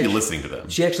 And she should be listening to them.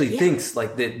 She actually thinks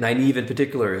like that Nynaeve in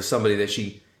particular is somebody that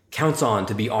she counts on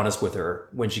to be honest with her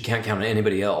when she can't count on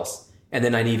anybody else. And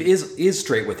then Nynaeve is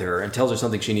straight with her and tells her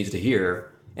something she needs to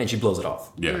hear, and she blows it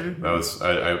off. Yeah, that was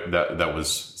that was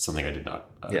something I did not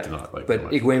like. But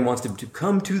Egwene wants to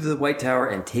come to the White Tower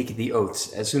and take the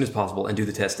oaths as soon as possible and do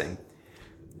the testing.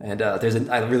 And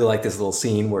I really like this little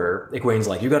scene where Egwene's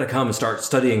like, "You got to come and start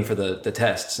studying for the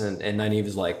tests," and Nynaeve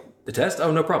is like, "The test?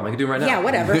 Oh, no problem. I can do it right now." Yeah,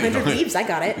 whatever. 100 leaves, I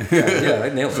got it. Yeah, I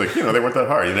nailed It's it. like, they weren't that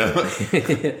hard,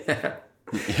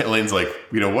 Elaine's like,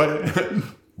 you know what?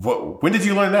 When did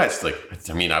you learn that? She's like,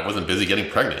 I mean, I wasn't busy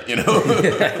getting pregnant,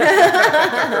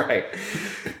 Right.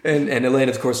 And Elaine,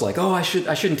 of course, like, oh, I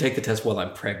shouldn't take the test while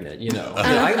I'm pregnant,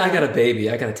 I got a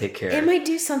baby, I got to take care. It might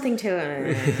do something to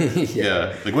him.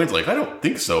 Yeah. Egwene's like, I don't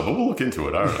think so, but we'll look into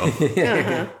it. I don't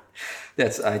know.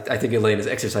 I think Elaine is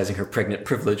exercising her pregnant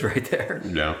privilege right there.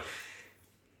 Yeah.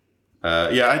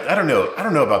 I don't know. I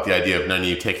don't know about the idea of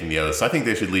Nynaeve taking the oaths. I think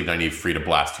they should leave Nynaeve free to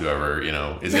blast whoever,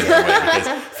 is in their way. Because,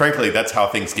 frankly, that's how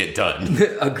things get done.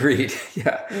 Agreed.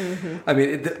 Yeah. Mm-hmm. I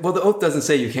mean, the oath doesn't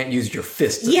say you can't use your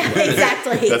fist. Yeah,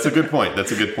 exactly. That's a good point.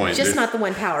 Just not the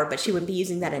one power, but she wouldn't be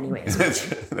using that anyways. That's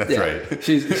right.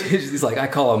 She's like, I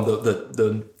call them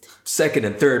the second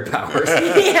and third powers.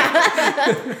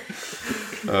 Yeah.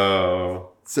 Oh.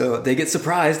 So they get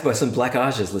surprised by some Black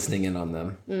Ajas listening in on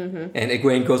them. Mm-hmm. And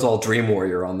Egwene goes all Dream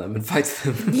Warrior on them and fights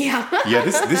them. Yeah. Yeah,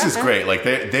 this is great. Like,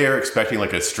 they are expecting,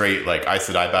 like, a straight, like, Aes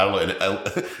Sedai battle, and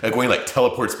Egwene, like,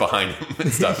 teleports behind him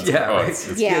and stuff. Yeah,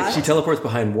 right. Yeah. She teleports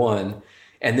behind one,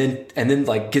 and then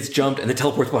like, gets jumped, and then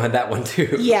teleports behind that one,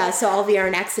 too. Yeah, so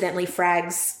Alviarn accidentally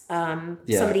frags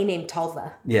somebody named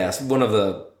Talva. Yes, one of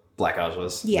the Black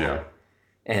Ajas. Yeah.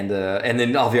 And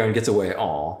then Alviarn gets away.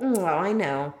 Aw. Oh, I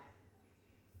know.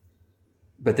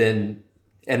 But then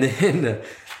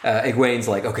Egwene's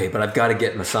like, okay, but I've got to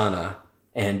get Masana,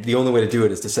 and the only way to do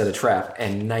it is to set a trap.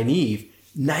 And Nynaeve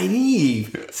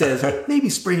says, maybe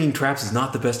springing traps is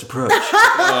not the best approach.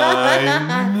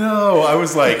 I know. I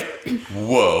was like,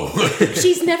 whoa.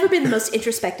 She's never been the most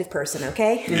introspective person,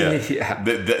 okay? Yeah.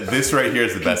 This right here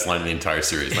is the best line in the entire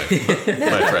series, my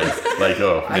friend. Like,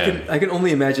 oh, man. I can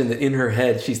only imagine that in her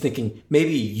head, she's thinking,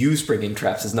 maybe you springing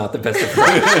traps is not the best approach.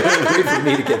 Wait for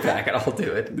me to get back, and I'll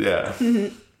do it. Yeah.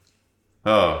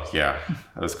 Oh, yeah.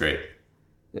 That was great.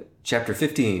 Chapter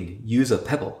 15, Use a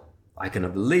Pebble. Icon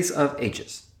of the Lace of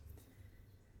Ages.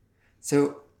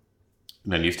 So,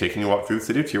 Nynaeve's taking a walk through the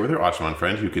city of Tyr with her Ashman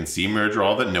friend who can see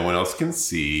Myrddraal that no one else can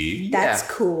see. That's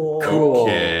cool.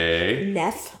 Okay.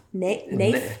 Neff.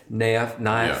 Knife.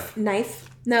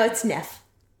 No, it's Neff.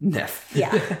 Neff.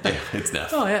 Yeah. Yeah, it's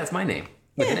Neff. Oh, yeah, it's my name.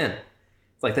 With an N.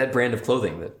 It's like that brand of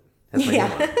clothing that has my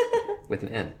name on it. With an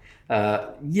N.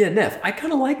 Neff. I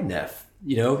kind of like Neff.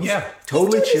 He's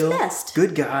totally He's chill. his best.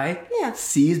 Good guy. Yeah.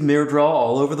 Sees Myrddraal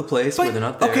all over the place where they're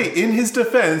not there. Okay, in his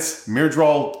defense,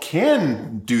 Myrddraal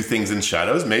can do things in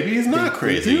shadows. Maybe he's not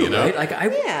crazy, Right? Like,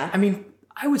 Yeah. I mean,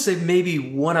 I would say maybe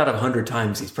 1 out of 100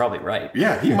 times he's probably right.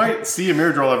 Yeah, he might see a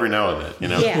Myrddraal every now and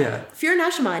then, Yeah. Yeah. If you're an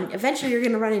Ashman, eventually you're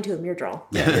going to run into a Myrddraal.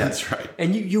 Yeah, that's right.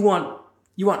 And you want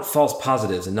false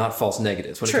positives and not false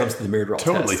negatives when it comes to the Myrddraal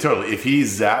test. Totally. If he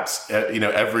zaps,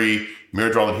 every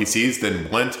Myrddraal that he sees,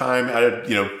 then one time out of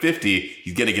 50,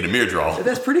 he's gonna get a Myrddraal.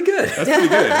 That's pretty good. That's pretty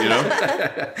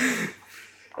good,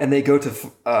 And they go to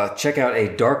check out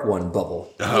a Dark One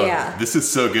bubble. Oh, Yeah. This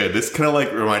is so good. This kind of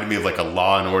like reminded me of like a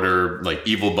Law and Order like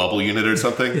evil bubble unit or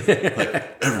something.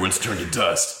 Like everyone's turned to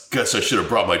dust. Guess I should have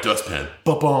brought my dustpan.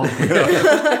 Ba-bong.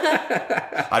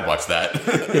 I'd watch that.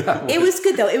 It was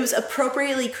good, though. It was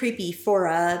appropriately creepy for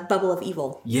a bubble of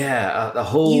evil. Yeah, a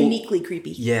whole Uniquely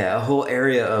creepy. Yeah, a whole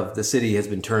area of the city has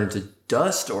been turned to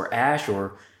dust or ash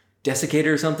or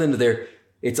desiccated or something.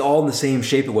 It's all in the same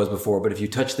shape it was before, but if you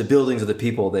touch the buildings or the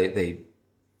people, they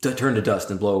turn to dust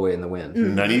and blow away in the wind.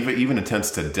 Nynaeve even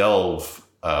attempts to delve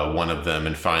one of them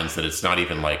and finds that it's not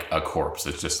even like a corpse.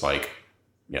 It's just like,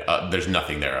 there's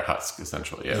nothing there, a husk,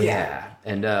 essentially. Yeah.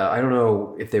 And I don't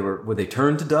know if would they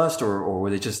turn to dust or were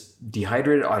they just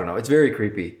dehydrated? I don't know. It's very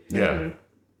creepy. Yeah. Mm-hmm.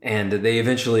 And they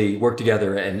eventually work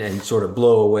together and sort of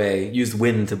use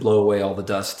wind to blow away all the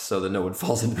dust so that no one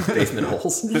falls into the basement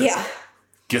holes. Yeah.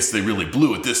 Guess they really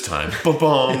blew it this time.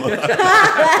 Bum-bum.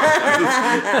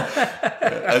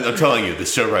 I'm telling you,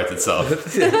 this show writes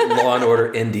itself. Law and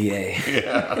Order NDA.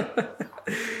 Yeah.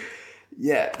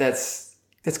 Yeah,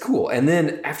 that's cool. And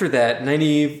then after that,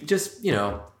 Nynaeve just,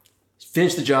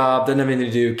 finished the job, doesn't have anything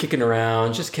to do, kicking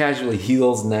around, just casually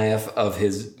heals Naef of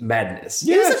his madness.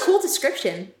 It was a cool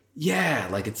description. Yeah,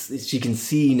 like she can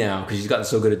see now because she's gotten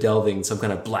so good at delving some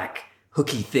kind of black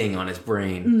hooky thing on his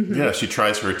brain. Mm-hmm. Yeah, she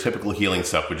tries her typical healing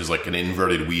stuff, which is like an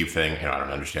inverted weave thing. I don't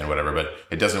understand, whatever, but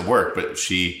it doesn't work. But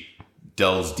she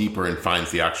delves deeper and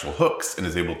finds the actual hooks and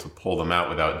is able to pull them out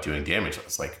without doing damage. I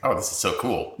was like, oh, this is so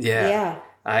cool. Yeah.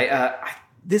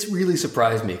 This really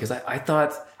surprised me because I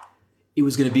thought it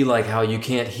was going to be like how you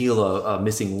can't heal a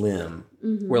missing limb,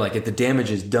 where like if the damage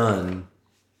is done,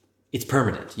 it's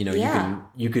permanent.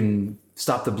 You can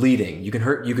stop the bleeding. You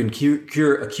can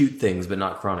cure acute things, but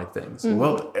not chronic things. Mm-hmm.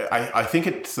 Well, I think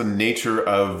it's the nature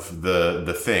of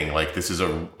the thing. Like this is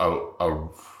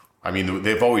I mean,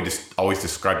 they've always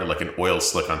described it like an oil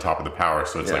slick on top of the power,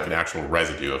 so it's like an actual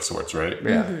residue of sorts, right?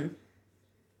 Yeah. Mm-hmm.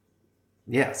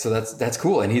 Yeah, so that's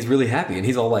cool, and he's really happy, and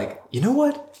he's all like, you know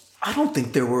what? I don't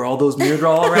think there were all those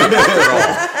Myrddraal around after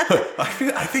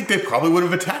all. I think they probably would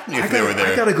have attacked me if they were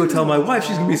there. I gotta go tell my wife;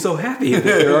 she's gonna be so happy that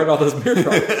there aren't all those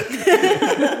Myrddraal.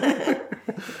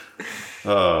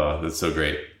 Oh, that's so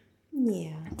great.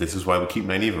 Yeah. This is why we keep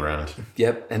Nynaeve around.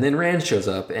 Yep, and then Rand shows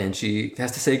up, and she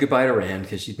has to say goodbye to Rand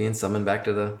because she's being summoned back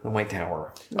to the White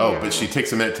Tower. Oh, but she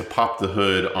takes a minute to pop the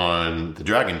hood on the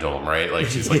Dragon Dome, right? Like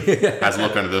she's like has a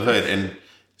look under the hood, and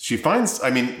she finds, I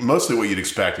mean, mostly what you'd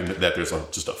expect, and that there's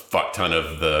just a fuck ton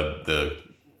of the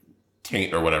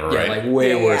taint or whatever, right? Like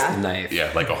way worse than knife.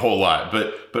 Yeah, like a whole lot.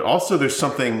 But also there's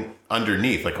something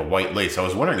underneath, like a white lace. I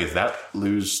was wondering, is that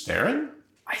Luz Theron?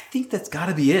 I think that's got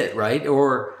to be it, right?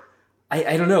 Or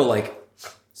I don't know, like,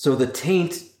 so the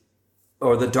taint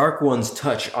or the Dark One's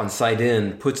touch on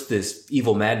Saidin puts this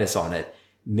evil madness on it.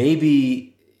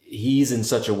 Maybe he's in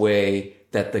such a way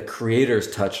that the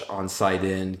creator's touch on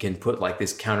Saidin can put like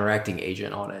this counteracting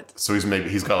agent on it. So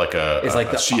he's got like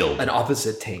a shield, an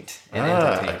opposite taint,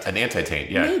 anti-taint. An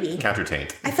anti-taint, yeah, Maybe. counter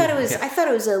taint. I thought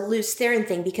it was a Luz Theron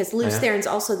thing because Luz Theron's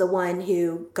also the one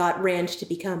who got Rand to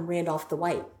become Randolph the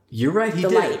White. You're right, he the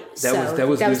did. light. That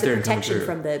was the Luz Theron protection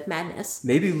from the madness.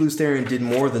 Maybe Luz Theron did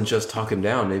more than just talk him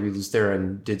down. Maybe Luz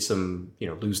Theron did some,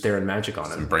 Luz Theron magic on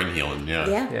him. Some brain healing,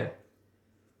 Yeah.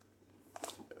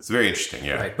 It's very interesting,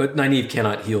 yeah. Right, but Nynaeve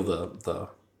cannot heal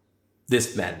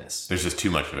this madness. There's just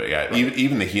too much of it, yeah. Right.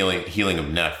 Even the healing of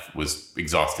Neff was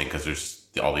exhausting because there's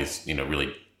all these,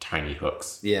 really tiny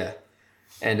hooks. Yeah.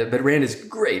 But Rand is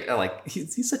great.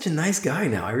 He's such a nice guy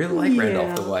now. I really like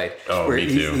Randolph the White. Oh, me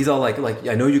too. He's all like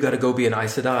I know you got to go be an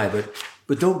Aes Sedai,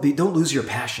 but don't lose your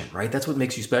passion, right? That's what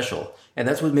makes you special, and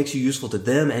that's what makes you useful to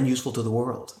them and useful to the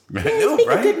world. Yeah, he's being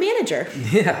a good manager.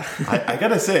 Yeah, I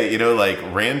gotta say, like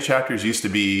Rand chapters used to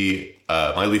be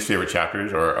my least favorite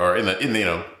chapters, or in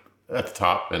the at the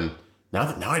top, and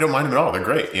now I don't mind them at all. They're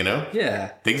great, Yeah,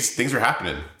 things are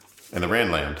happening in the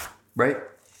Rand land, right?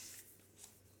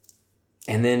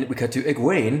 And then we cut to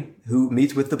Egwene, who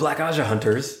meets with the Black Aja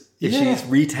hunters. And she's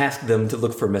retasked them to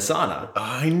look for Messana.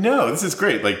 I know. This is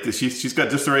great. Like, she's got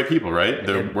just the right people, right?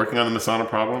 They're working on the Messana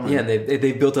problem. Yeah,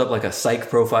 they've built up like a psych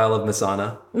profile of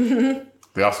Messana. Mm-hmm.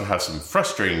 They also have some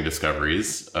frustrating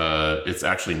discoveries. It's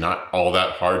actually not all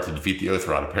that hard to defeat the Oath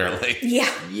Rod, apparently.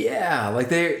 Yeah. Yeah, like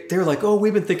they're like, oh,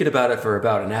 we've been thinking about it for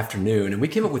about an afternoon, and we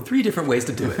came up with 3 different ways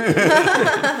to do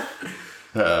it.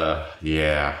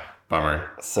 Yeah.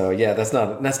 Bummer. So yeah, that's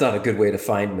not a good way to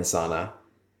find Messana.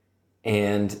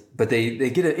 But they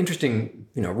get an interesting,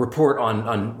 report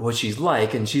on what she's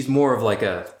like, and she's more of like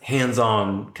a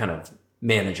hands-on kind of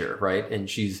manager, right? And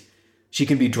she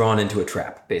can be drawn into a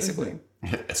trap, basically.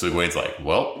 Mm-hmm. So Egwene's like,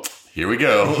 well, here we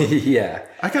go. Yeah.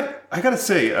 I gotta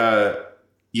say,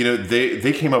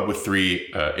 they came up with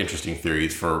 3 interesting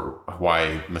theories for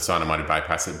why Messana might have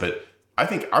bypassed it, but I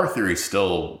think our theory is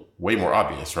still way more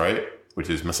obvious, right? Which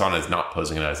is Messana is not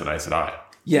posing it as an Aes Sedai.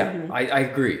 Yeah, mm-hmm. I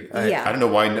agree. I don't know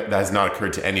why that has not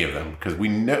occurred to any of them, because we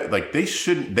know, like,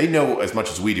 they know as much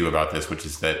as we do about this, which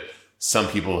is that some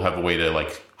people have a way to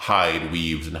like hide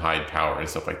weaves and hide power and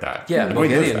stuff like that. Yeah,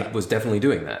 Moghedien was definitely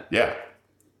doing that. Yeah.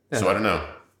 So I don't know.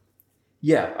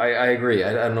 Yeah, I agree.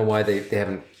 I don't know why they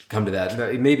haven't come to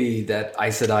that. Maybe that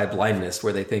Aes Sedai blindness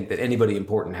where they think that anybody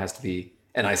important has to be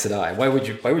an Aes Sedai. Why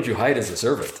would you hide as a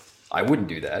servant? I wouldn't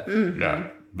do that. Yeah.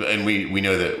 And we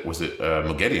know that, was it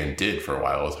Moghedien did for a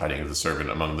while, was hiding as a servant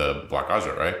among the Black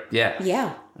Aja, right? Yeah.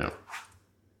 Yeah. Yeah.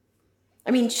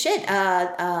 I mean, shit.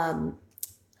 Halima.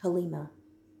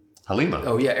 Halima.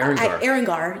 Oh, yeah, Erengar.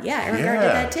 Erengar. Yeah, Erengar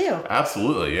did that too.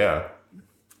 Absolutely, yeah.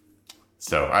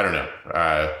 So, I don't know.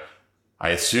 I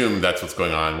assume that's what's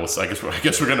going on. Well, I guess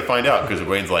we're going to find out, because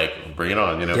Egwene's like, bring it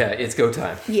on, you know? Yeah, it's go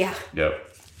time. Yeah. Yep.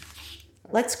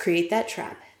 Let's create that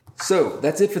trap. So,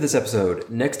 that's it for this episode.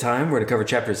 Next time, we're going to cover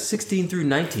chapters 16 through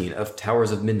 19 of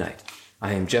Towers of Midnight.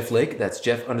 I am Jeff Lake. That's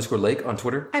Jeff_Lake on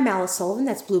Twitter. I'm Alice Sullivan.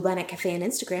 That's Blue Bonnet Cafe on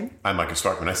Instagram. I'm Micah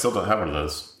Starkman. I still don't have one of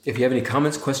those. If you have any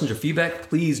comments, questions, or feedback,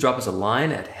 please drop us a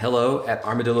line at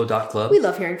hello@armadillo.club. We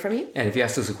love hearing from you. And if you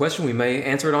ask us a question, we may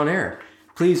answer it on air.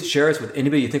 Please share us with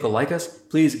anybody you think will like us.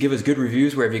 Please give us good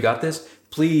reviews wherever you got this.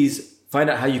 Please find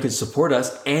out how you can support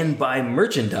us and buy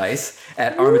merchandise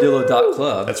at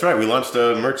armadillo.club. That's right. We launched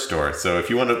a merch store. So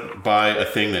if you want to buy a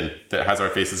thing that has our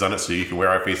faces on it so you can wear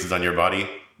our faces on your body,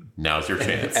 now's your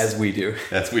chance. As we do.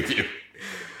 As we do.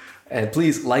 And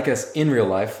please like us in real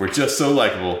life. We're just so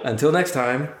likable. Until next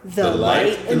time, The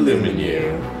light illumine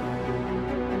you.